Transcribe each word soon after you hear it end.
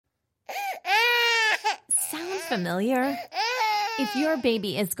familiar? If your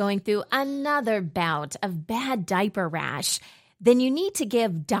baby is going through another bout of bad diaper rash, then you need to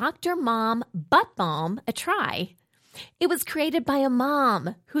give Dr. Mom Butt Balm a try. It was created by a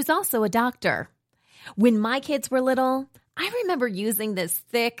mom who's also a doctor. When my kids were little, I remember using this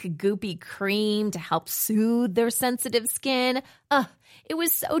thick, goopy cream to help soothe their sensitive skin. It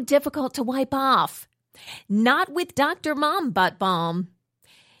was so difficult to wipe off. Not with Dr. Mom Butt Balm.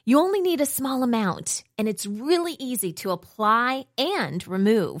 You only need a small amount, and it's really easy to apply and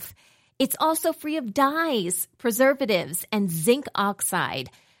remove. It's also free of dyes, preservatives, and zinc oxide,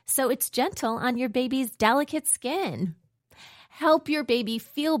 so it's gentle on your baby's delicate skin. Help your baby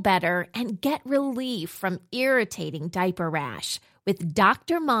feel better and get relief from irritating diaper rash with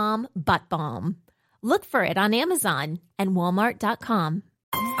Dr. Mom Butt Balm. Look for it on Amazon and Walmart.com.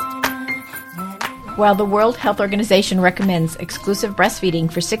 While the World Health Organization recommends exclusive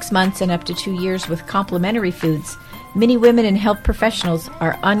breastfeeding for 6 months and up to 2 years with complementary foods, many women and health professionals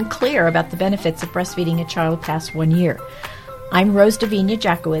are unclear about the benefits of breastfeeding a child past 1 year. I'm Rose Davinia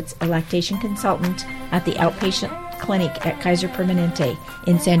Jackowitz, a lactation consultant at the outpatient clinic at Kaiser Permanente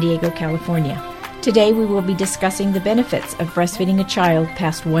in San Diego, California. Today we will be discussing the benefits of breastfeeding a child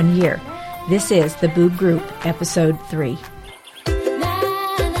past 1 year. This is the Boob Group, Episode 3.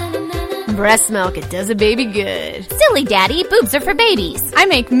 Breast milk, it does a baby good. Silly daddy, boobs are for babies. I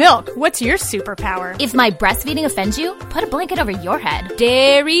make milk. What's your superpower? If my breastfeeding offends you, put a blanket over your head.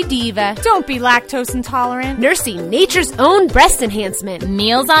 Dairy diva. Don't be lactose intolerant. Nursing nature's own breast enhancement.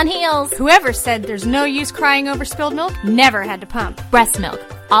 Meals on heels. Whoever said there's no use crying over spilled milk never had to pump. Breast milk.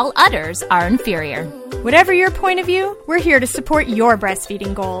 All others are inferior. Whatever your point of view, we're here to support your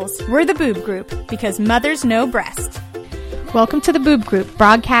breastfeeding goals. We're the Boob Group, because mothers know breast. Welcome to the Boob Group,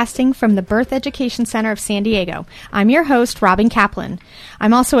 broadcasting from the Birth Education Center of San Diego. I'm your host, Robin Kaplan.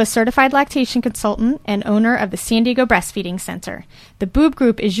 I'm also a certified lactation consultant and owner of the San Diego Breastfeeding Center. The Boob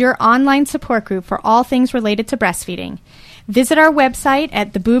Group is your online support group for all things related to breastfeeding. Visit our website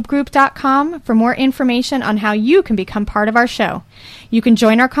at theboobgroup.com for more information on how you can become part of our show. You can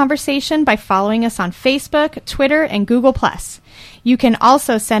join our conversation by following us on Facebook, Twitter, and Google+. You can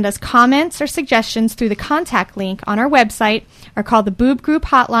also send us comments or suggestions through the contact link on our website or call the Boob Group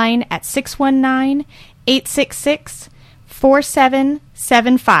hotline at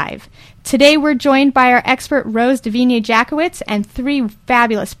 619-866-4775. Today we're joined by our expert Rose Davinia Jackowitz and 3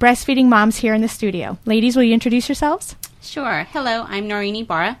 fabulous breastfeeding moms here in the studio. Ladies, will you introduce yourselves? Sure. Hello, I'm Noreen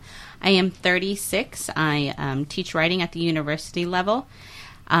Ibarra. I am 36. I teach writing at the university level.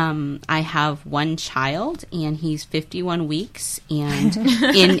 I have 1 child, and he's 51 weeks, and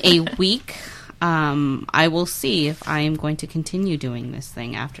in a week, I will see if I am going to continue doing this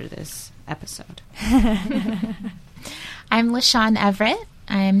thing after this episode. I'm LaShawn Everett.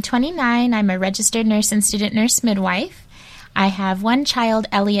 I'm 29. I'm a registered nurse and student nurse midwife. I have 1 child,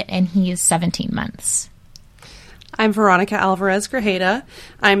 Elliot, and he is 17 months. I'm Veronica Alvarez Grajeda.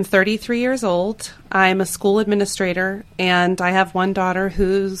 I'm 33 years old. I'm a school administrator, and I have 1 daughter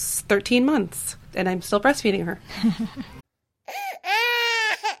who's 13 months, and I'm still breastfeeding her.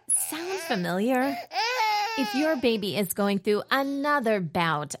 Sound familiar? If your baby is going through another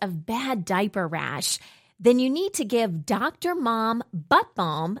bout of bad diaper rash, then you need to give Dr. Mom Butt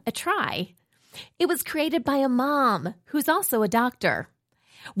Balm a try. It was created by a mom who's also a doctor.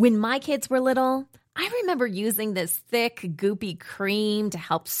 When my kids were little, I remember using this thick, goopy cream to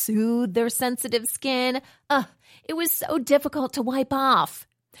help soothe their sensitive skin. It was so difficult to wipe off.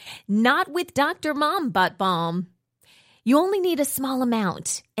 Not with Dr. Mom Butt Balm. You only need a small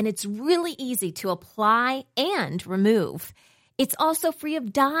amount, and it's really easy to apply and remove. It's also free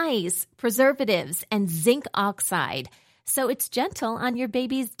of dyes, preservatives, and zinc oxide, so it's gentle on your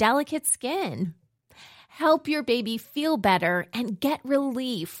baby's delicate skin. Help your baby feel better and get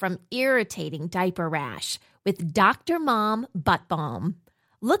relief from irritating diaper rash with Dr. Mom Butt Balm.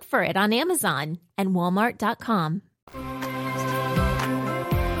 Look for it on Amazon and Walmart.com.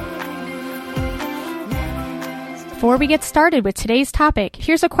 Before we get started with today's topic,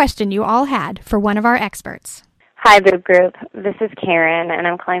 here's a question you all had for one of our experts. Hi, Boob Group. This is Karen, and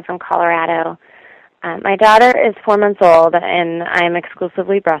I'm calling from Colorado. My daughter is 4 months old, and I'm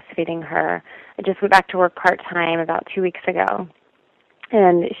exclusively breastfeeding her. I just went back to work part-time about 2 weeks ago,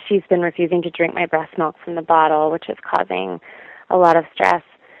 and she's been refusing to drink my breast milk from the bottle, which is causing a lot of stress.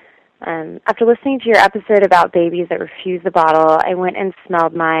 After listening to your episode about babies that refuse the bottle, I went and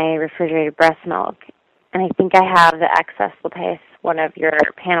smelled my refrigerated breast milk, and I think I have the excess lipase one of your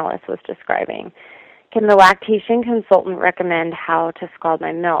panelists was describing. Can the lactation consultant recommend how to scald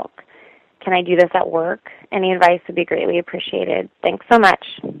my milk? Can I do this at work? Any advice would be greatly appreciated. Thanks so much.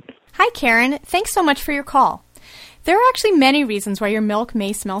 Hi, Karen. Thanks so much for your call. There are actually many reasons why your milk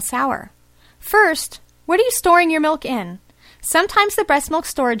may smell sour. First, what are you storing your milk in? Sometimes the breast milk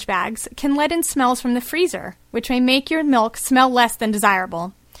storage bags can let in smells from the freezer, which may make your milk smell less than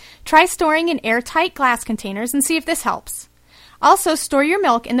desirable. Try storing in airtight glass containers and see if this helps. Also, store your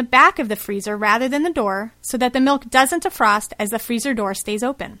milk in the back of the freezer rather than the door so that the milk doesn't defrost as the freezer door stays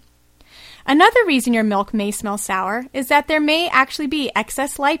open. Another reason your milk may smell sour is that there may actually be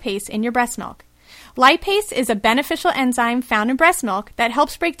excess lipase in your breast milk. Lipase is a beneficial enzyme found in breast milk that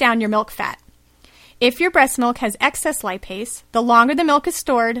helps break down your milk fat. If your breast milk has excess lipase, the longer the milk is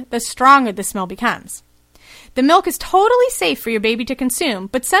stored, the stronger the smell becomes. The milk is totally safe for your baby to consume,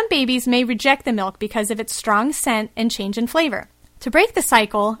 but some babies may reject the milk because of its strong scent and change in flavor. To break the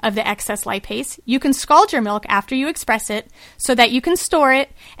cycle of the excess lipase, you can scald your milk after you express it so that you can store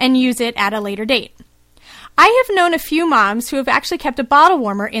it and use it at a later date. I have known a few moms who have actually kept a bottle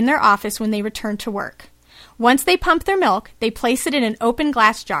warmer in their office when they return to work. Once they pump their milk, they place it in an open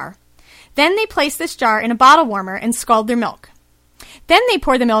glass jar. Then they place this jar in a bottle warmer and scald their milk. Then they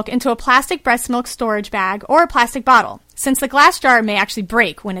pour the milk into a plastic breast milk storage bag or a plastic bottle, since the glass jar may actually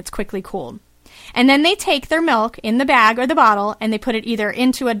break when it's quickly cooled. And then they take their milk in the bag or the bottle and they put it either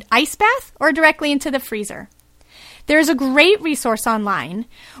into an ice bath or directly into the freezer. There is a great resource online,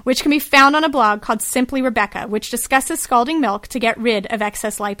 which can be found on a blog called Simply Rebecca, which discusses scalding milk to get rid of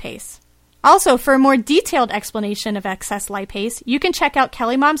excess lipase. Also, for a more detailed explanation of excess lipase, you can check out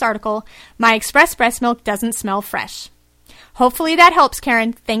Kelly Mom's article, My Express Breast Milk Doesn't Smell Fresh. Hopefully that helps,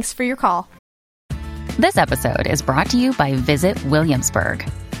 Karen. Thanks for your call. This episode is brought to you by Visit Williamsburg.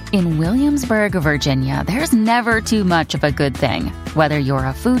 In Williamsburg, Virginia, there's never too much of a good thing. Whether you're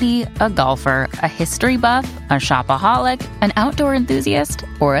a foodie, a golfer, a history buff, a shopaholic, an outdoor enthusiast,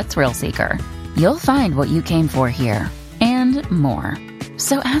 or a thrill seeker, you'll find what you came for here and more.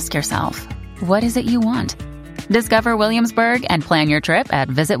 So ask yourself, what is it you want? Discover Williamsburg and plan your trip at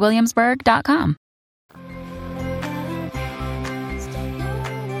visitwilliamsburg.com.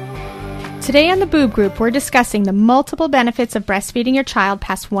 Today on the Boob Group, we're discussing the multiple benefits of breastfeeding your child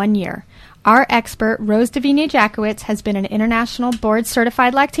past 1 year. Our expert, Rose Davina-Jakowitz, has been an international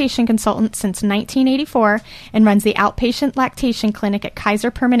board-certified lactation consultant since 1984 and runs the outpatient lactation clinic at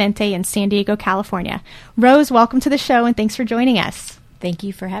Kaiser Permanente in San Diego, California. Rose, welcome to the show, and thanks for joining us. Thank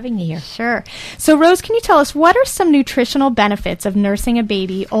you for having me here. Sure. So, Rose, can you tell us what are some nutritional benefits of nursing a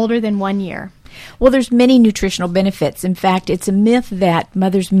baby older than 1 year? Well, there's many nutritional benefits. In fact, it's a myth that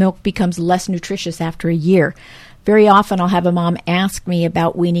mother's milk becomes less nutritious after a year. Very often I'll have a mom ask me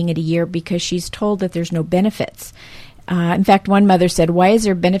about weaning at a year because she's told that there's no benefits. In fact, one mother said, why is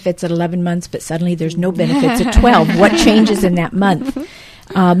there benefits at 11 months, but suddenly there's no benefits at 12? What changes in that month?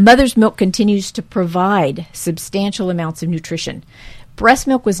 Mother's milk continues to provide substantial amounts of nutrition. Breast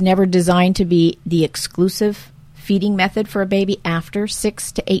milk was never designed to be the exclusive feeding method for a baby after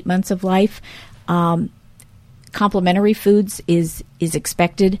 6 to 8 months of life. Complementary foods is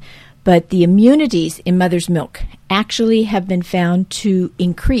expected, but the immunities in mother's milk actually have been found to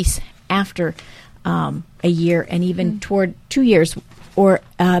increase after a year and even toward 2 years,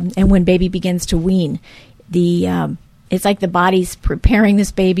 and when baby begins to wean. It's like the body's preparing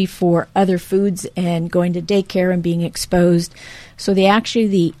this baby for other foods and going to daycare and being exposed. So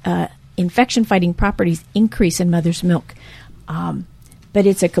the infection-fighting properties increase in mother's milk. But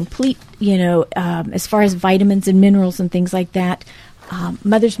it's a complete, as far as vitamins and minerals and things like that,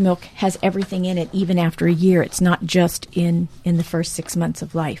 mother's milk has everything in it even after a year. It's not just in the first 6 months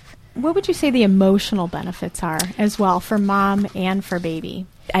of life. What would you say the emotional benefits are as well for mom and for baby?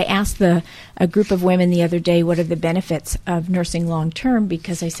 I asked a group of women the other day what are the benefits of nursing long-term,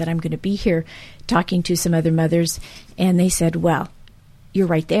 because I said I'm going to be here talking to some other mothers, and they said, well, you're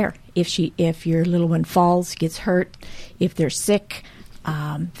right there. If your little one falls, gets hurt, if they're sick.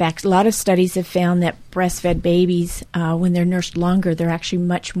 In fact, a lot of studies have found that breastfed babies, when they're nursed longer, they're actually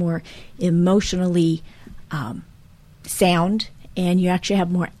much more emotionally sound, and you actually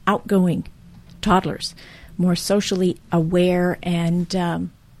have more outgoing toddlers, more socially aware, and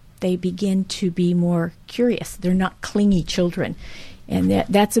they begin to be more curious. They're not clingy children. And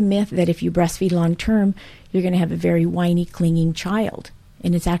that's a myth that if you breastfeed long-term, you're going to have a very whiny, clinging child.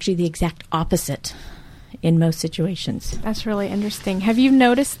 And it's actually the exact opposite in most situations. That's really interesting. Have you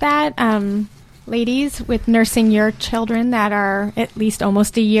noticed that, ladies, with nursing your children that are at least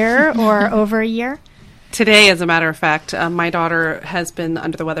almost a year or over a year? Today, as a matter of fact, my daughter has been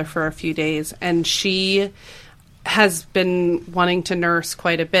under the weather for a few days, and she has been wanting to nurse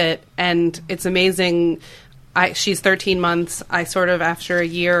quite a bit, and it's amazing. she's 13 months. I sort of, after a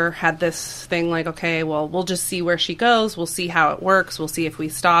year, had this thing like, okay, well, we'll just see where she goes. We'll see how it works. We'll see if we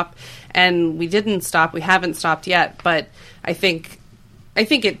stop. And we didn't stop. We haven't stopped yet. But I think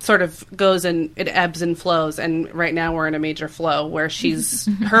it sort of goes and it ebbs and flows. And right now we're in a major flow where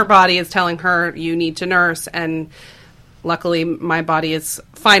her body is telling her, you need to nurse. And luckily my body is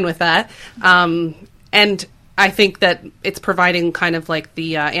fine with that. And I think that it's providing kind of like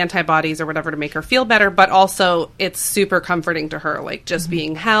the antibodies or whatever to make her feel better, but also it's super comforting to her, like just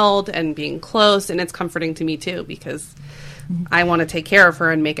being held and being close. And it's comforting to me too, because I want to take care of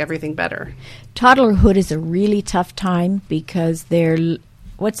her and make everything better. Toddlerhood is a really tough time because a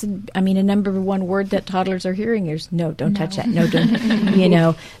number one word that toddlers are hearing is no, don't touch that. No,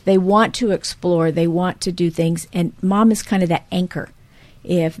 don't. They want to explore. They want to do things. And mom is kind of that anchor.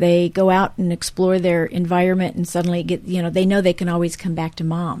 If they go out and explore their environment and suddenly they know they can always come back to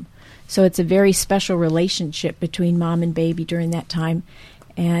mom. So it's a very special relationship between mom and baby during that time,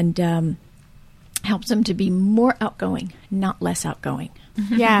 and helps them to be more outgoing, not less outgoing.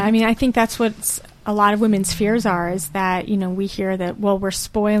 Yeah, I mean, I think that's what a lot of women's fears are, is that, we hear that, well, we're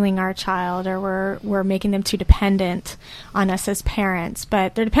spoiling our child, or we're making them too dependent on us as parents,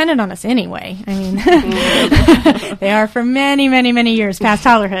 but they're dependent on us anyway. I mean, they are for many, many, many years past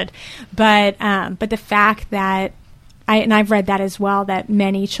toddlerhood. But the fact that, I've read that as well, that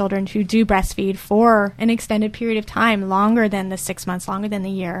many children who do breastfeed for an extended period of time, longer than the 6 months, longer than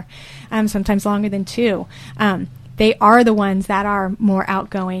the year, sometimes longer than 2, they are the ones that are more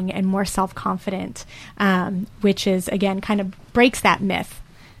outgoing and more self-confident, which is, again, kind of breaks that myth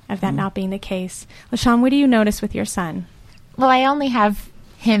of that not being the case. LaShawn, what do you notice with your son? Well, I only have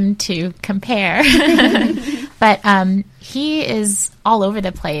him to compare, but he is all over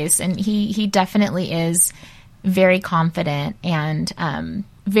the place, and he definitely is very confident and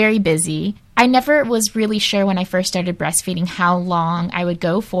very busy. I never was really sure when I first started breastfeeding how long I would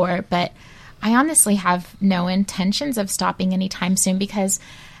go for, but I honestly have no intentions of stopping anytime soon because,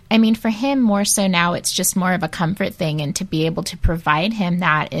 I mean, for him more so now, it's just more of a comfort thing, and to be able to provide him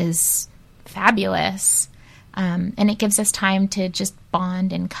that is fabulous. And it gives us time to just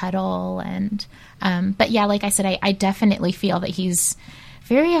bond and cuddle. And but yeah, like I said, I definitely feel that he's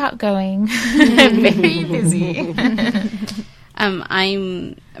very outgoing, very busy.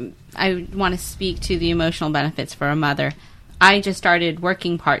 I want to speak to the emotional benefits for a mother. I just started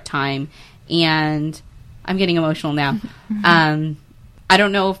working part-time, and I'm getting emotional now. I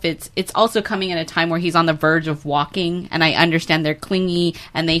don't know if it's also coming at a time where he's on the verge of walking, and I understand they're clingy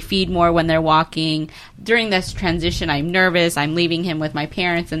and they feed more when they're walking. During this transition, I'm nervous. I'm leaving him with my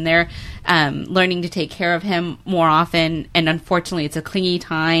parents, and they're learning to take care of him more often. And unfortunately, it's a clingy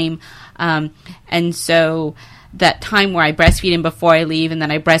time. And so that time where I breastfeed him before I leave and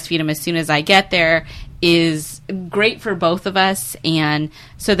then I breastfeed him as soon as I get there is great for both of us, and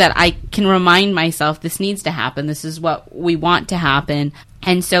so that I can remind myself this needs to happen. This is what we want to happen.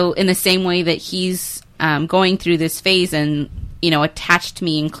 And so in the same way that he's going through this phase and, attached to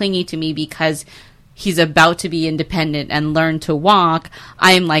me and clingy to me because he's about to be independent and learn to walk,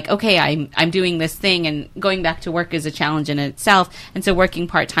 I'm like, okay, I'm doing this thing, and going back to work is a challenge in itself. And so working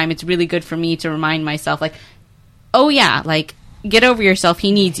part-time, it's really good for me to remind myself, like, oh yeah, like, get over yourself.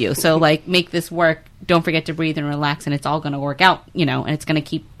 He needs you. So, like, make this work. Don't forget to breathe and relax, and it's all going to work out, and it's going to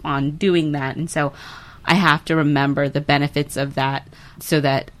keep on doing that. And so I have to remember the benefits of that so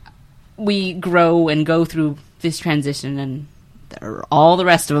that we grow and go through this transition, and all the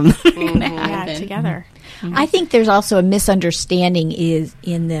rest of them are going to happen. Yeah, together. Mm-hmm. I think there's also a misunderstanding is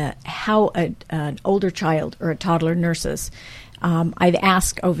in how an older child or a toddler nurses. I've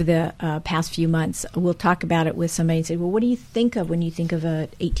asked over the past few months, we'll talk about it with somebody and say, well, what do you think of when you think of an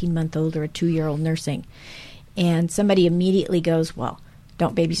 18-month-old or a 2-year-old nursing? And somebody immediately goes, well,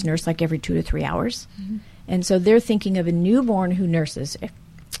 don't babies nurse like every 2 to 3 hours? Mm-hmm. And so they're thinking of a newborn who nurses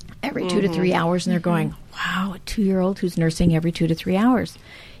every 2 to 3 hours, and they're going, wow, a 2-year-old who's nursing every 2 to 3 hours.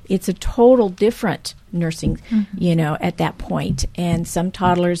 It's a total different nursing, at that point. And some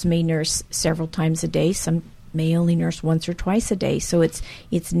toddlers may nurse several times a day, some may only nurse once or twice a day. So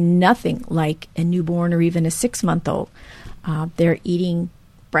it's nothing like a newborn or even a 6-month-old. They're eating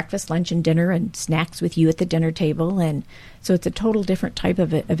breakfast, lunch, and dinner and snacks with you at the dinner table. And so it's a total different type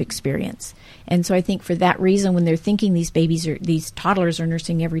of experience. And so I think for that reason, when they're thinking these toddlers are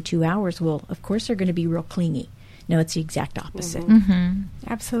nursing every 2 hours, well, of course they're going to be real clingy. No, it's the exact opposite. Mm-hmm.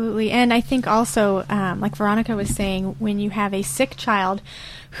 Absolutely. And I think also, like Veronica was saying, when you have a sick child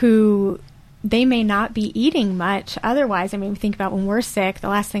who they may not be eating much otherwise. I mean, think about when we're sick, the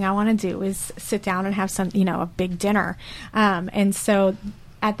last thing I want to do is sit down and have a big dinner. And so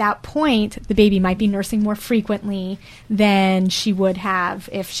at that point, the baby might be nursing more frequently than she would have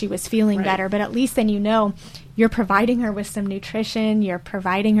if she was feeling better. But at least then you're providing her with some nutrition, you're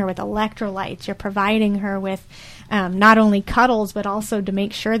providing her with electrolytes, you're providing her with not only cuddles, but also to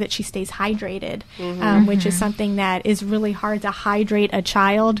make sure that she stays hydrated, which is something that is really hard to hydrate a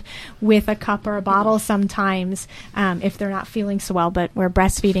child with a cup or a bottle sometimes if they're not feeling so well. But where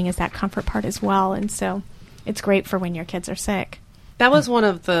breastfeeding is that comfort part as well. And so it's great for when your kids are sick. That was one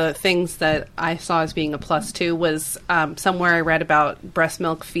of the things that I saw as being a plus, too, was somewhere I read about breast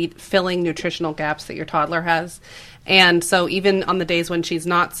milk filling nutritional gaps that your toddler has. And so even on the days when she's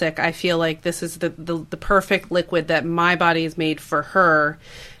not sick, I feel like this is the perfect liquid that my body is made for her.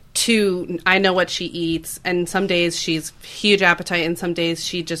 I know what she eats, and some days she's huge appetite, and some days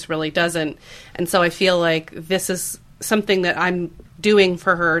she just really doesn't. And so I feel like this is something that I'm doing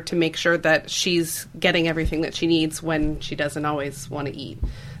for her to make sure that she's getting everything that she needs when she doesn't always want to eat.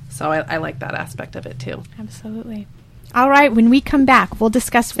 So I like that aspect of it too. Absolutely. All right, when we come back, we'll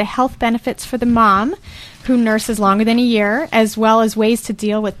discuss the health benefits for the mom who nurses longer than a year, as well as ways to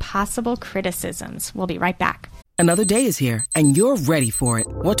deal with possible criticisms. We'll be right back. Another day is here, and you're ready for it.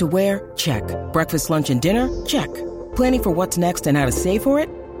 What to wear? Check. Breakfast, lunch, and dinner? Check. Planning for what's next and how to save for it?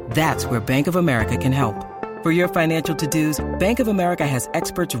 That's where Bank of America can help. For your financial to-dos, Bank of America has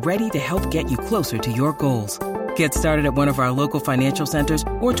experts ready to help get you closer to your goals. Get started at one of our local financial centers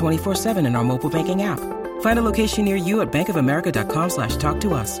or 24/7 in our mobile banking app. Find a location near you at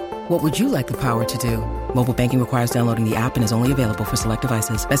bankofamerica.com/talktous. What would you like the power to do? Mobile banking requires downloading the app and is only available for select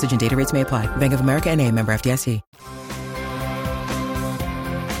devices. Message and data rates may apply. Bank of America N.A., member FDIC.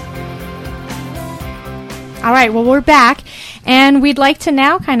 All right, well, we're back, and we'd like to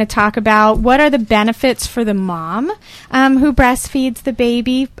now kind of talk about what are the benefits for the mom who breastfeeds the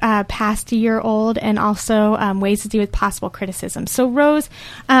baby past a year old, and also ways to deal with possible criticism. So, Rose,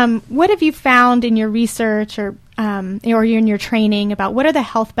 what have you found in your research or in your training about what are the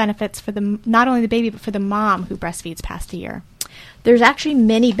health benefits for not only the baby, but for the mom who breastfeeds past a year? There's actually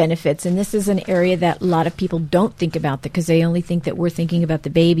many benefits, and this is an area that a lot of people don't think about because they only think that we're thinking about the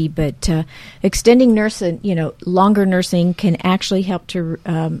baby. But extending nursing, longer nursing can actually help to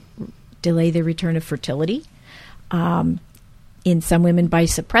delay the return of fertility in some women by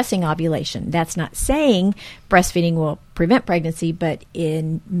suppressing ovulation. That's not saying breastfeeding will prevent pregnancy, but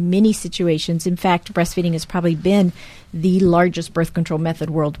in many situations, in fact, breastfeeding has probably been the largest birth control method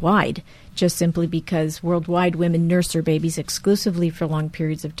worldwide, just simply because worldwide women nurse their babies exclusively for long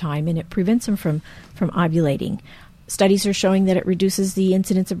periods of time, and it prevents them from ovulating. Studies are showing that it reduces the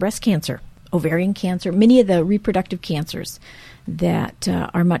incidence of breast cancer, ovarian cancer, many of the reproductive cancers that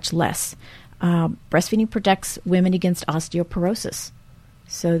are much less. Breastfeeding protects women against osteoporosis,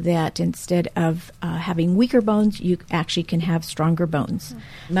 so that instead of having weaker bones, you actually can have stronger bones.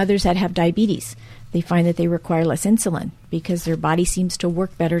 Mothers that have diabetes, they find that they require less insulin because their body seems to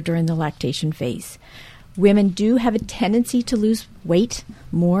work better during the lactation phase. Women do have a tendency to lose weight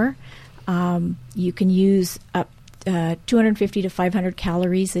more. You can use up 250 to 500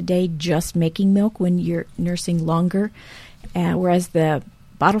 calories a day just making milk when you're nursing longer, whereas the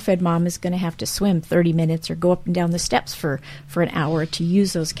bottle-fed mom is going to have to swim 30 minutes or go up and down the steps for an hour to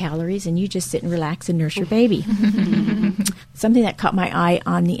use those calories, and you just sit and relax and nurse your baby. Something that caught my eye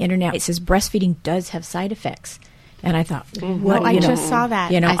on the internet, it says breastfeeding does have side effects. And I thought, what? I just saw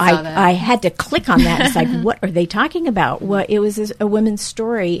that. I had to click on that. It's like, what are they talking about? Well, it was a woman's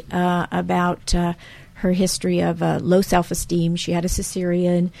story about her history of low self-esteem. She had a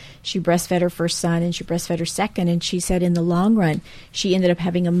cesarean. She breastfed her first son, and she breastfed her second. And she said in the long run, she ended up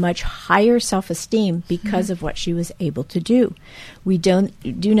having a much higher self-esteem because of what she was able to do. We do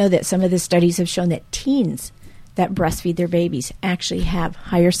know that some of the studies have shown that teens that breastfeed their babies actually have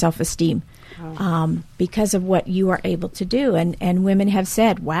higher self-esteem because of what you are able to do. And women have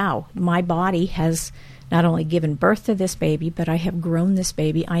said, wow, my body has not only given birth to this baby, but I have grown this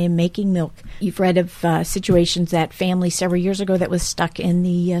baby. I am making milk. You've read of situations that family several years ago that was stuck in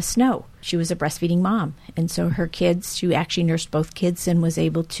the snow. She was a breastfeeding mom, and so her kids, she actually nursed both kids and was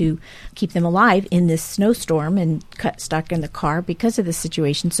able to keep them alive in this snowstorm and got stuck in the car because of the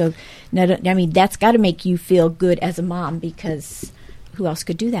situation. So, that's got to make you feel good as a mom, because who else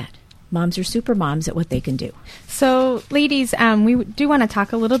could do that? Moms are super moms at what they can do. So, ladies, we do want to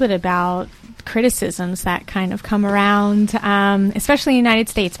talk a little bit about criticisms that kind of come around, especially in the United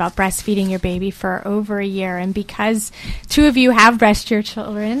States, about breastfeeding your baby for over a year. And because two of you have breastfed your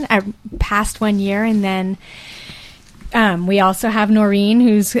children past 1 year, and then We also have Noreen,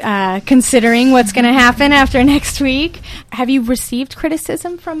 who's considering what's going to happen after next week. Have you received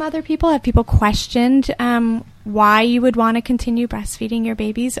criticism from other people? Have people questioned why you would want to continue breastfeeding your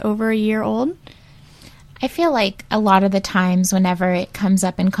babies over a year old? I feel like a lot of the times whenever it comes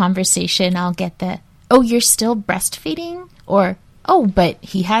up in conversation, I'll get the, "Oh, you're still breastfeeding?" Or, "Oh, but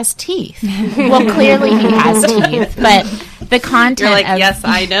he has teeth." Well, clearly he has teeth, but the content You're like, of, yes,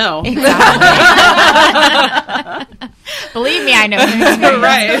 I know. Exactly. Believe me, I know.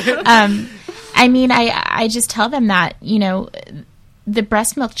 Right. I mean, I just tell them that, you know, the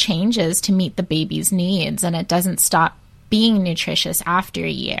breast milk changes to meet the baby's needs, and it doesn't stop being nutritious after a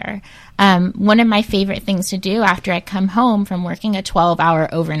year. One of my favorite things to do after I come home from working a 12-hour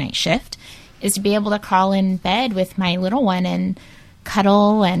overnight shift is to be able to crawl in bed with my little one and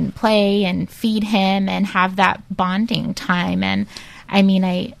cuddle and play and feed him and have that bonding time. And I mean,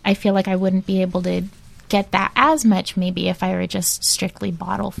 I feel like I wouldn't be able to get that as much maybe if I were just strictly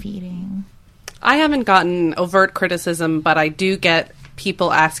bottle feeding. I haven't gotten overt criticism, but I do get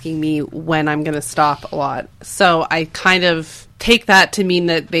people asking me when I'm going to stop a lot. So I kind of take that to mean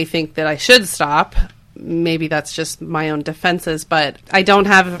that they think that I should stop. Maybe that's just my own defenses, but I don't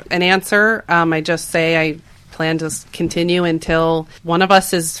have an answer. I just say I plan to continue until one of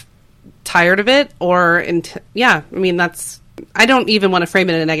us is tired of it, or I don't even want to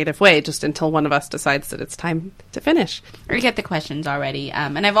frame it in a negative way, just until one of us decides that it's time to finish. Or get the questions already.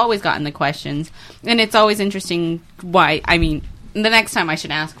 And I've always gotten the questions, and it's always interesting why. I mean, the next time I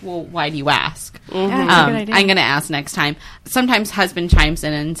should ask, well, why do you ask? Yeah, that's a good idea. I'm going to ask next time. Sometimes husband chimes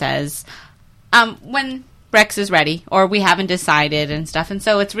in and says, when Rex is ready, or we haven't decided and stuff. And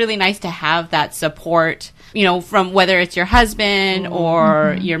so it's really nice to have that support, you know, from whether it's your husband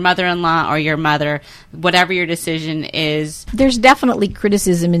or your mother-in-law or your mother, whatever your decision is. There's definitely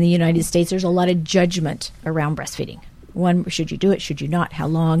criticism in the United States. There's a lot of judgment around breastfeeding. One, should you do it? Should you not? How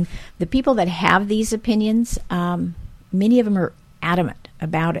long? The people that have these opinions, many of them are adamant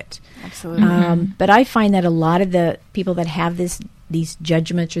about it. Absolutely. But I find that a lot of the people that have these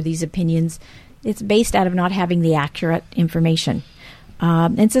judgments or these opinions, it's based out of not having the accurate information.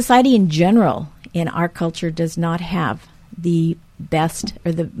 And society in general, in our culture, does not have the best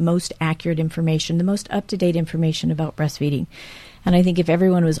or the most accurate information, the most up-to-date information about breastfeeding. And I think if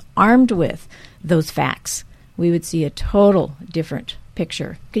everyone was armed with those facts, we would see a total different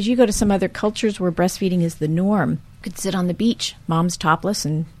picture. Because you go to some other cultures where breastfeeding is the norm. You could sit on the beach, mom's topless,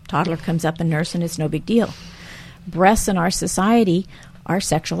 and toddler comes up and nurse, and it's no big deal. Breasts in our society are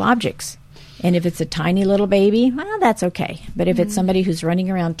sexual objects. And if it's a tiny little baby, well, that's okay. But if it's somebody who's running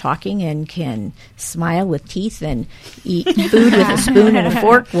around talking and can smile with teeth and eat food with a spoon and a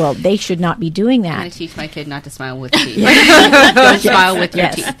fork, well, they should not be doing that. I'm going to teach my kid not to smile with teeth. Don't smile with your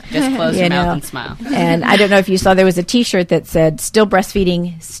teeth. Just close your mouth and smile. And I don't know if you saw, there was a T-shirt that said, "Still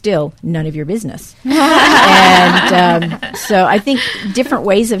breastfeeding, still none of your business." And so I think different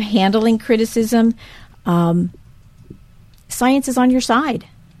ways of handling criticism. Science is on your side.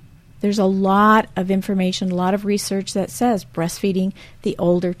 There's a lot of information, a lot of research that says breastfeeding the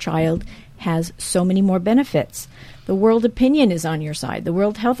older child has so many more benefits. The world opinion is on your side. The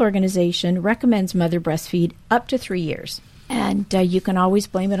World Health Organization recommends mother breastfeed up to 3 years. And you can always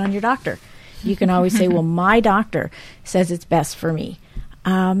blame it on your doctor. You can always say, well, my doctor says it's best for me.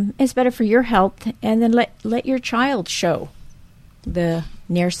 It's better for your health. And then let your child show the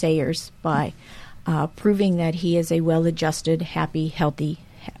naysayers by proving that he is a well-adjusted, happy, healthy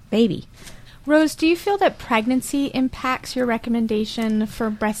baby. Rose, do you feel that pregnancy impacts your recommendation for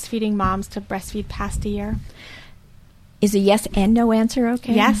breastfeeding moms to breastfeed past a year? Is a yes and no answer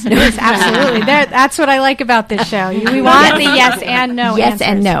okay? Yes, it is, absolutely. That's what I like about this show. We want the yes and no yes answers.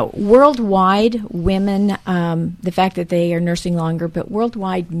 And no. Worldwide, women, the fact that they are nursing longer, but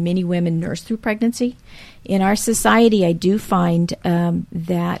worldwide, many women nurse through pregnancy. In our society, I do find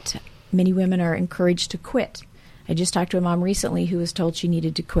that many women are encouraged to quit. I just talked to a mom recently who was told she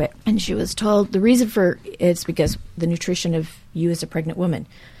needed to quit. And she was told the reason for it's because the nutrition of you as a pregnant woman,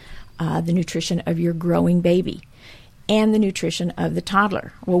 the nutrition of your growing baby, and the nutrition of the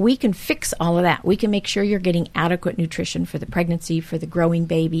toddler. Well, we can fix all of that. We can make sure you're getting adequate nutrition for the pregnancy, for the growing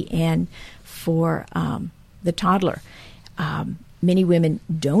baby, and for the toddler. Many women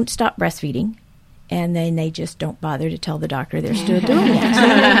don't stop breastfeeding, and then they just don't bother to tell the doctor they're still doing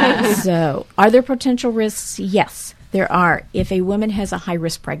it. So, are there potential risks? Yes, there are. If a woman has a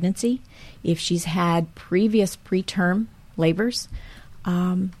high-risk pregnancy, if she's had previous preterm labors,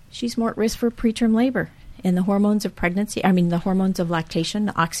 she's more at risk for preterm labor. And the hormones of pregnancy, the hormones of lactation,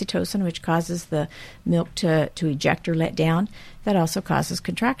 the oxytocin, which causes the milk to eject or let down, that also causes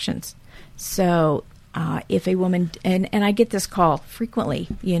contractions. So If a woman, and I get this call frequently,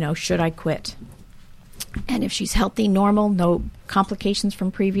 should I quit? And if she's healthy, normal, no complications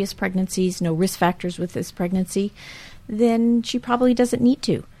from previous pregnancies, no risk factors with this pregnancy, then she probably doesn't need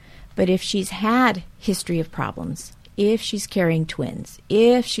to. But if she's had history of problems, if she's carrying twins,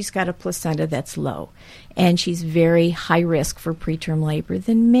 if she's got a placenta that's low, and she's very high risk for preterm labor,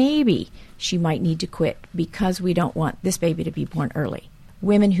 then maybe she might need to quit because we don't want this baby to be born early.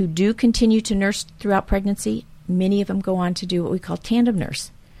 Women who do continue to nurse throughout pregnancy, many of them go on to do what we call tandem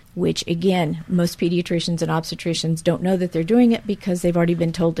nurse, which, again, most pediatricians and obstetricians don't know that they're doing it because they've already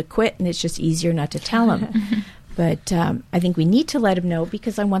been told to quit, and it's just easier not to tell them. But I think we need to let them know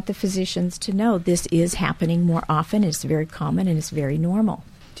because I want the physicians to know this is happening more often. It's very common, and it's very normal.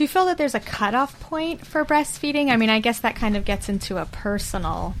 Do you feel that there's a cutoff point for breastfeeding? I mean, I guess that kind of gets into a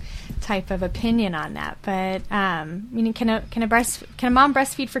personal type of opinion on that. But can a mom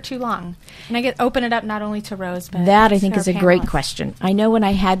breastfeed for too long? And I open it up not only to Rose, but that I think is a great question. I know when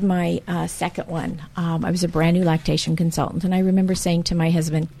I had my second one, I was a brand new lactation consultant, and I remember saying to my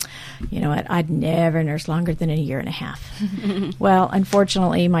husband, you know what, I'd never nurse longer than a year and a half. Well,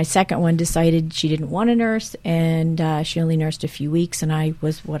 unfortunately, my second one decided she didn't want to nurse, and she only nursed a few weeks, and I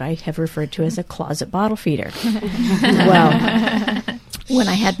was what I have referred to as a closet bottle feeder. Well, when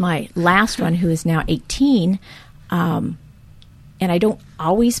I had my last one, who is now 18, and I don't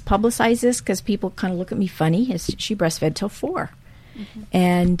always publicize this because people kind of look at me funny, as she breastfed till 4. Mm-hmm.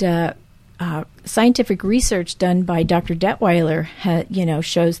 And scientific research done by Dr. Detweiler,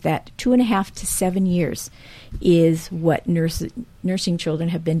 shows that 2.5 to 7 years is what nursing children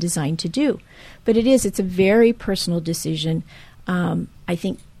have been designed to do. But it's a very personal decision. I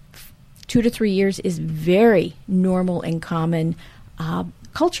think 2 to 3 years is very normal and common.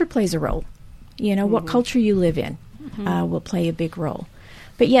 Culture plays a role. What culture you live in will play a big role.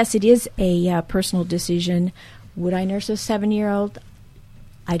 But yes, it is a personal decision. Would I nurse a 7-year-old?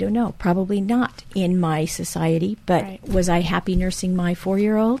 I don't know. Probably not in my society. But right. Was I happy nursing my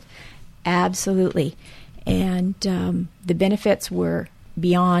 4-year-old? Absolutely. And the benefits were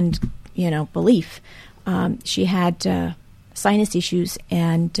beyond, belief. She had sinus issues,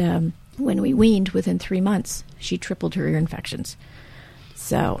 and when we weaned, within 3 months, she tripled her ear infections.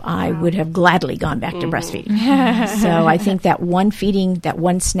 So I would have gladly gone back to breastfeeding. So I think that one feeding, that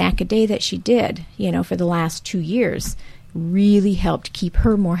one snack a day that she did, for the last 2 years, really helped keep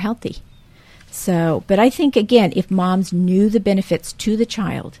her more healthy. So, but I think, again, if moms knew the benefits to the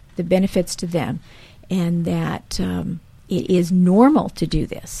child, the benefits to them, and that it is normal to do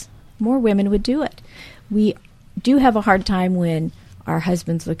this, more women would do it. We do have a hard time when our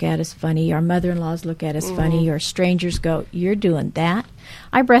husbands look at us funny, our mother-in-laws look at us funny, or strangers go, you're doing that.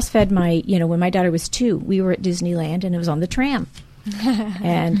 I breastfed when my daughter was 2, we were at Disneyland, and it was on the tram.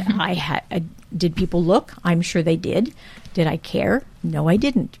 And did people look? I'm sure they did. Did I care? No, I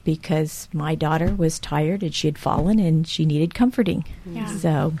didn't, because my daughter was tired, and she had fallen, and she needed comforting. Yeah.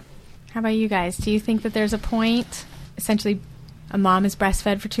 So, how about you guys? Do you think that there's a point, essentially, a mom is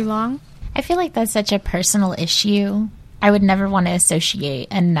breastfed for too long? I feel like that's such a personal issue. I would never want to associate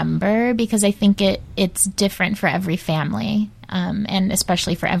a number because I think it's different for every family, and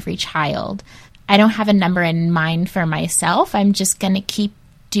especially for every child. I don't have a number in mind for myself. I'm just going to keep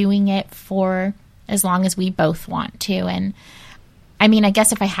doing it for as long as we both want to. And I mean, I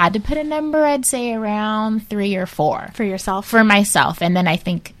guess if I had to put a number, I'd say around 3 or 4. For yourself? For myself. And then I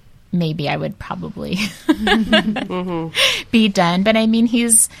think maybe I would probably be done. But I mean,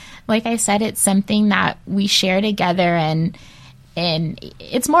 like I said, it's something that we share together, and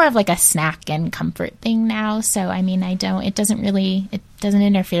it's more of like a snack and comfort thing now. So, I mean, it doesn't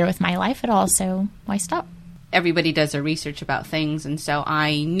interfere with my life at all. So why stop? Everybody does their research about things. And so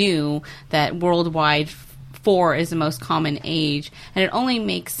I knew that worldwide 4 is the most common age. And it only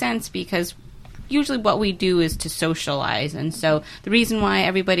makes sense because usually what we do is to socialize. And so the reason why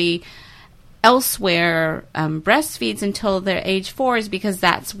everybody elsewhere breastfeeds until they're age 4 is because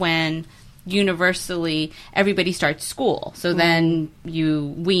that's when universally everybody starts school. So then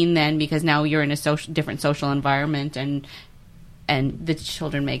you wean then because now you're in a different social environment, and the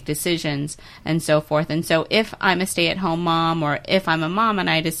children make decisions and so forth. And so if I'm a stay-at-home mom, or if I'm a mom and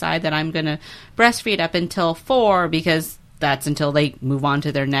I decide that I'm going to breastfeed up until 4 because that's until they move on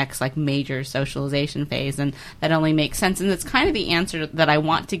to their next major socialization phase, and that only makes sense. And that's kind of the answer that I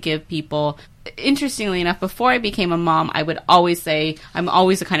want to give people. Interestingly enough, before I became a mom, I would always say, I'm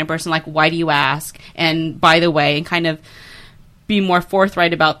always the kind of person why do you ask? And by the way, and kind of be more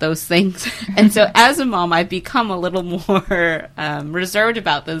forthright about those things. And so as a mom, I've become a little more reserved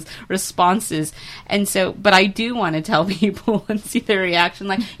about those responses. And so, but I do want to tell people and see their reaction.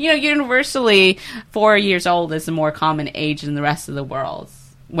 Like, universally, 4 years old is a more common age than the rest of the world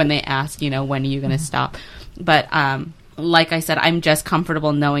when they ask, when are you going to stop? But, like I said, I'm just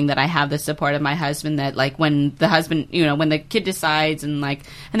comfortable knowing that I have the support of my husband, that like when the husband, when the kid decides and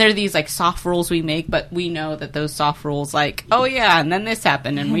there are these like soft rules we make, but we know that those soft rules oh yeah, and then this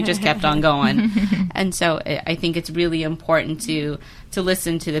happened and we just kept on going. And so I think it's really important to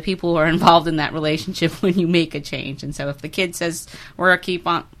listen to the people who are involved in that relationship when you make a change. And so if the kid says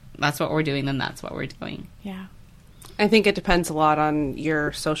that's what we're doing, then that's what we're doing. Yeah. I think it depends a lot on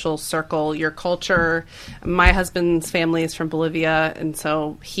your social circle, your culture. My husband's family is from Bolivia, and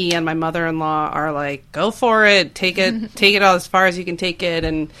so he and my mother-in-law are like, go for it, take it all as far as you can take it,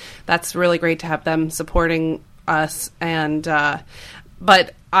 and that's really great to have them supporting us. And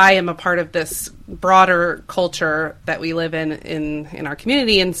but I am a part of this broader culture that we live in our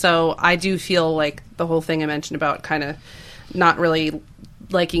community, and so I do feel like the whole thing I mentioned about kind of not really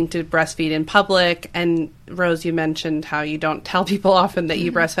liking to breastfeed in public. And Rose, you mentioned how you don't tell people often that you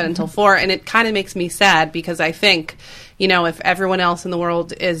breastfed until 4, and it kind of makes me sad because I think, if everyone else in the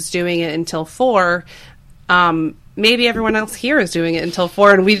world is doing it until 4, maybe everyone else here is doing it until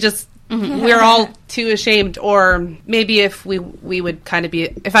 4, and we just we're all too ashamed. Or maybe if we would kind of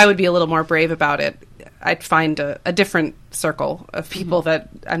if I would be a little more brave about it, I'd find a different circle of people that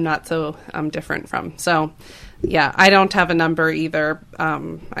I'm not so different from. So yeah, I don't have a number either.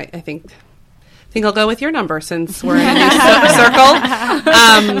 I think I'll go with your number since we're in a new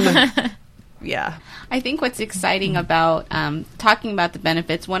circle. Yeah. I think what's exciting about talking about the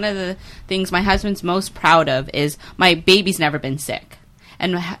benefits, one of the things my husband's most proud of is my baby's never been sick.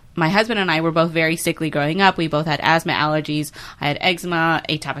 And my husband and I were both very sickly growing up. We both had asthma, allergies. I had eczema,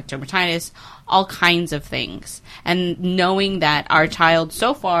 atopic dermatitis, all kinds of things. And knowing that our child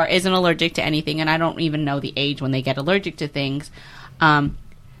so far isn't allergic to anything, and I don't even know the age when they get allergic to things,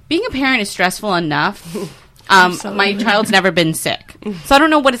 being a parent is stressful enough. My child's never been sick. So I don't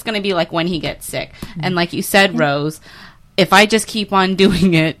know what it's going to be like when he gets sick. And like you said, Rose, if I just keep on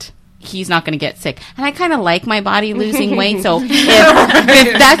doing it, he's not going to get sick. And I kind of like my body losing weight, so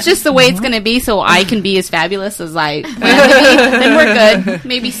if that's just the way it's going to be, so I can be as fabulous as I plan to be, then we're good.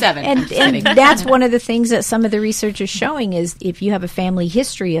 Maybe 7. And that's one of the things that some of the research is showing is if you have a family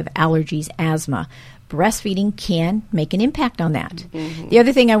history of allergies, asthma, breastfeeding can make an impact on that. Mm-hmm. The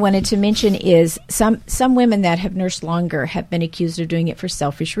other thing I wanted to mention is some women that have nursed longer have been accused of doing it for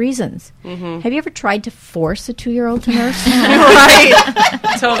selfish reasons. Mm-hmm. Have you ever tried to force a 2-year-old to nurse?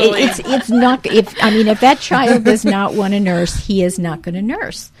 Right. Totally. It's not. If that child does not want to nurse, he is not going to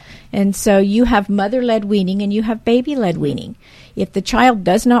nurse. And so you have mother-led weaning and you have baby-led weaning. If the child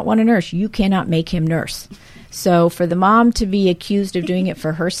does not want to nurse, you cannot make him nurse. So for the mom to be accused of doing it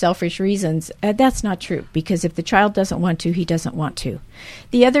for her selfish reasons, that's not true, because if the child doesn't want to, he doesn't want to.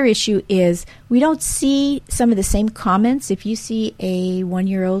 The other issue is we don't see some of the same comments if you see a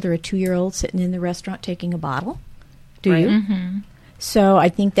 1-year-old or a 2-year-old sitting in the restaurant taking a bottle. Do you? Mm-hmm. So I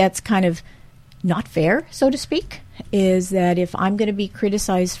think that's kind of not fair, so to speak, is that if I'm going to be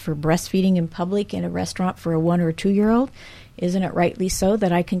criticized for breastfeeding in public in a restaurant for a 1 or a 2-year-old, isn't it rightly so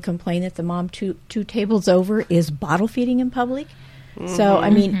that I can complain that the mom two tables over is bottle feeding in public? Mm-hmm. So, I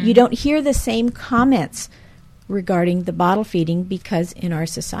mean, you don't hear the same comments regarding the bottle feeding because in our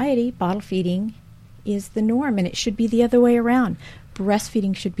society, bottle feeding is the norm, and it should be the other way around.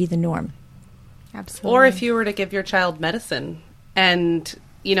 Breastfeeding should be the norm. Absolutely. Or if you were to give your child medicine and,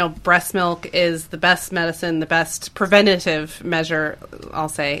 breast milk is the best medicine, the best preventative measure, I'll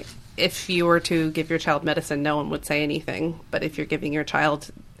say. If you were to give your child medicine, no one would say anything. But if you're giving your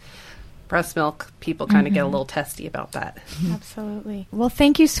child breast milk, people kind of get a little testy about that. Absolutely. Well,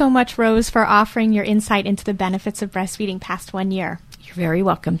 thank you so much, Rose, for offering your insight into the benefits of breastfeeding past 1 year. You're very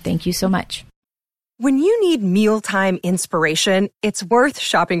welcome. Thank you so much. When you need mealtime inspiration, it's worth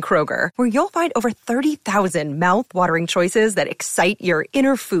shopping Kroger, where you'll find over 30,000 mouth-watering choices that excite your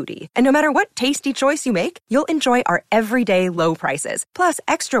inner foodie. And no matter what tasty choice you make, you'll enjoy our everyday low prices, plus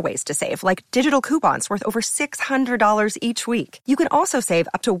extra ways to save, like digital coupons worth over $600 each week. You can also save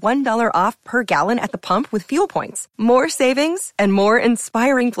up to $1 off per gallon at the pump with fuel points. More savings and more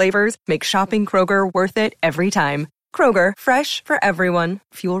inspiring flavors make shopping Kroger worth it every time. Kroger, fresh for everyone.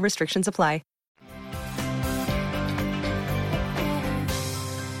 Fuel restrictions apply.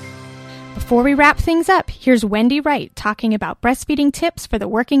 Before we wrap things up, here's Wendy Wright talking about breastfeeding tips for the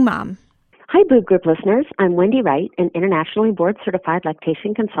working mom. Hi, Boob Group listeners. I'm Wendy Wright, an internationally board-certified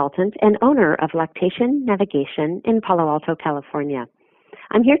lactation consultant and owner of Lactation Navigation in Palo Alto, California.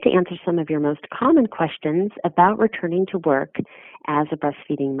 I'm here to answer some of your most common questions about returning to work as a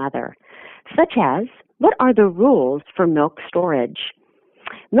breastfeeding mother, such as, what are the rules for milk storage?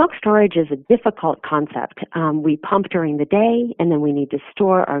 Milk storage is a difficult concept. We pump during the day, and then we need to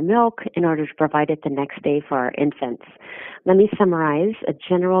store our milk in order to provide it the next day for our infants. Let me summarize a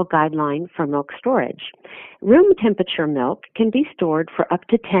general guideline for milk storage. Room temperature milk can be stored for up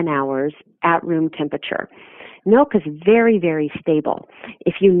to 10 hours at room temperature. Milk is very, very stable.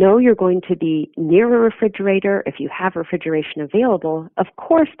 If you know you're going to be near a refrigerator, if you have refrigeration available, of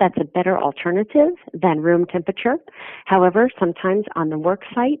course that's a better alternative than room temperature. However, sometimes on the work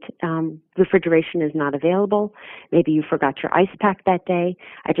site, refrigeration is not available. Maybe you forgot your ice pack that day.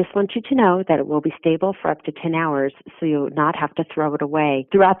 I just want you to know that it will be stable for up to 10 hours, so you'll not have to throw it away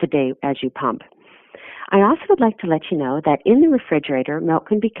throughout the day as you pump. I also would like to let you know that in the refrigerator, milk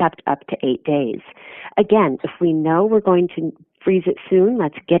can be kept up to 8 days. Again, if we know we're going to freeze it soon,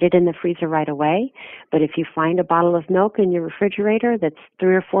 let's get it in the freezer right away. But if you find a bottle of milk in your refrigerator that's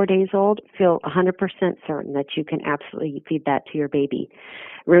 3 or 4 days old, feel 100% certain that you can absolutely feed that to your baby.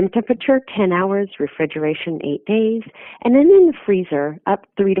 Room temperature, 10 hours, refrigeration, 8 days, and then in the freezer, up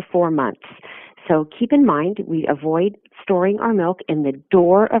 3 to 4 months. So keep in mind, we avoid storing our milk in the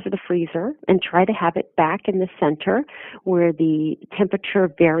door of the freezer and try to have it back in the center where the temperature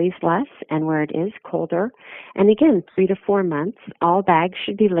varies less and where it is colder. And again, 3 to 4 months. All bags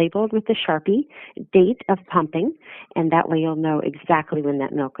should be labeled with the Sharpie date of pumping, and that way you'll know exactly when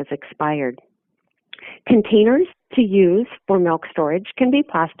that milk is expired. Containers to use for milk storage can be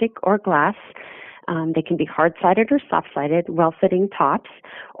plastic or glass. They can be hard-sided or soft-sided, well-fitting tops,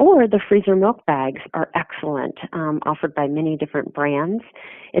 or the freezer milk bags are excellent, offered by many different brands.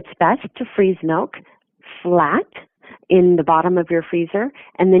 It's best to freeze milk flat in the bottom of your freezer,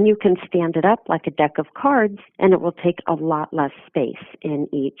 and then you can stand it up like a deck of cards, and it will take a lot less space in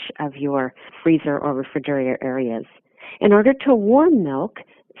each of your freezer or refrigerator areas. In order to warm milk,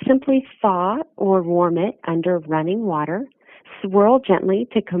 simply thaw or warm it under running water. Swirl gently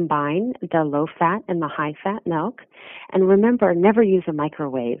to combine the low-fat and the high-fat milk. And remember, never use a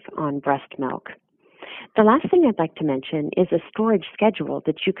microwave on breast milk. The last thing I'd like to mention is a storage schedule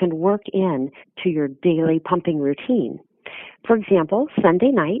that you can work in to your daily pumping routine. For example,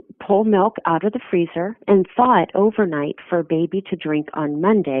 Sunday night, pull milk out of the freezer and thaw it overnight for baby to drink on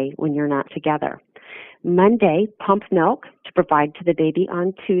Monday when you're not together. Monday, pump milk to provide to the baby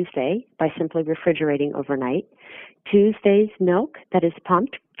on Tuesday by simply refrigerating overnight. Tuesday's milk that is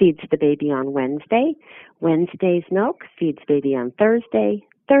pumped feeds the baby on Wednesday. Wednesday's milk feeds baby on Thursday.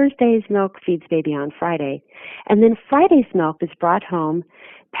 Thursday's milk feeds baby on Friday. And then Friday's milk is brought home,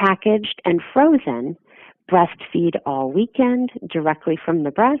 packaged and frozen. Breastfeed all weekend directly from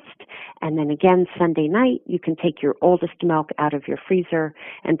the breast. And then again, Sunday night, you can take your oldest milk out of your freezer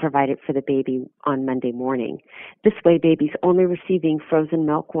and provide it for the baby on Monday morning. This way, baby's only receiving frozen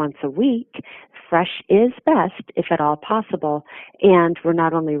milk once a week. Fresh is best, if at all possible. And we're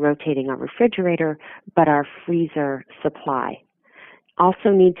not only rotating our refrigerator, but our freezer supply.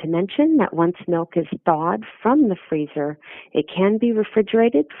 Also need to mention that once milk is thawed from the freezer, it can be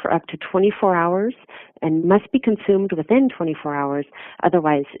refrigerated for up to 24 hours and must be consumed within 24 hours,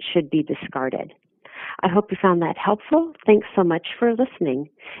 otherwise it should be discarded. I hope you found that helpful. Thanks so much for listening.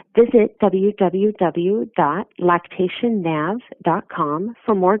 Visit www.lactationnav.com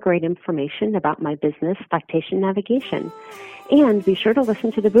for more great information about my business, Lactation Navigation. And be sure to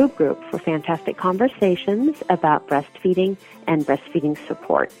listen to the Boob Group for fantastic conversations about breastfeeding and breastfeeding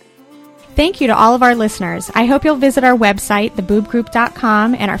support. Thank you to all of our listeners. I hope you'll visit our website,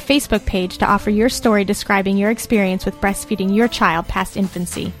 theboobgroup.com, and our Facebook page to offer your story describing your experience with breastfeeding your child past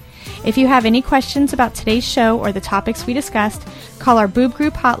infancy. If you have any questions about today's show or the topics we discussed, call our Boob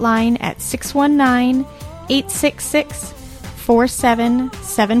Group hotline at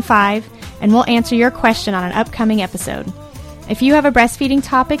 619-866-4775, and we'll answer your question on an upcoming episode. If you have a breastfeeding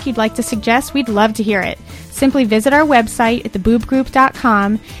topic you'd like to suggest, we'd love to hear it. Simply visit our website at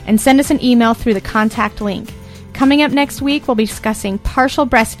theboobgroup.com and send us an email through the contact link. Coming up next week, we'll be discussing partial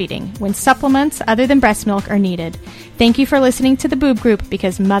breastfeeding, when supplements other than breast milk are needed. Thank you for listening to the Boob Group,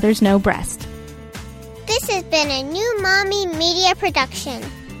 because mothers know breast. This has been a New Mommy Media production.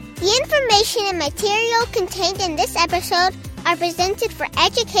 The information and material contained in this episode are presented for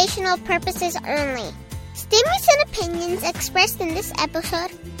educational purposes only. Statements and opinions expressed in this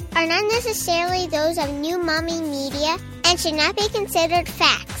episode are not necessarily those of New Mommy Media and should not be considered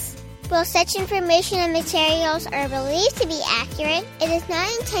facts. While such information and materials are believed to be accurate, it is not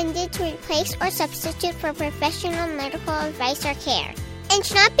intended to replace or substitute for professional medical advice or care, and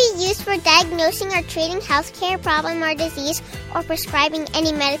should not be used for diagnosing or treating healthcare problem or disease or prescribing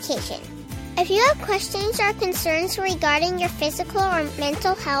any medication. If you have questions or concerns regarding your physical or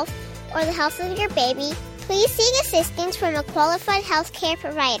mental health or the health of your baby, please seek assistance from a qualified healthcare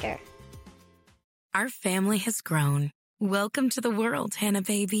provider. Our family has grown. Welcome to the world, Hannah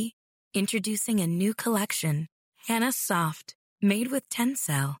baby. Introducing a new collection, Hannah Soft, made with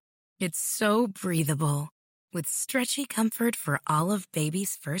Tencel. It's so breathable, with stretchy comfort for all of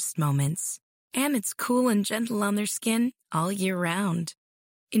baby's first moments. And it's cool and gentle on their skin all year round.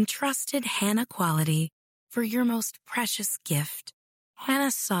 Entrusted Hannah quality for your most precious gift.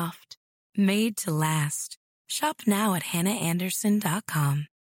 Hannah Soft, made to last. Shop now at hannahanderson.com.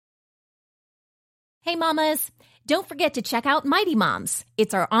 Hey mamas, don't forget to check out Mighty Moms.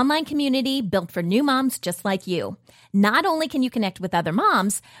 It's our online community built for new moms just like you. Not only can you connect with other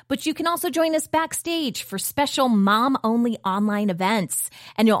moms, but you can also join us backstage for special mom-only online events.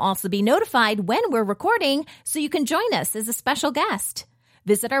 And you'll also be notified when we're recording so you can join us as a special guest.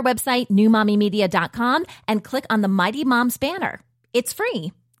 Visit our website, newmommymedia.com, and click on the Mighty Moms banner. It's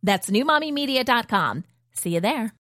free. That's newmommymedia.com. See you there.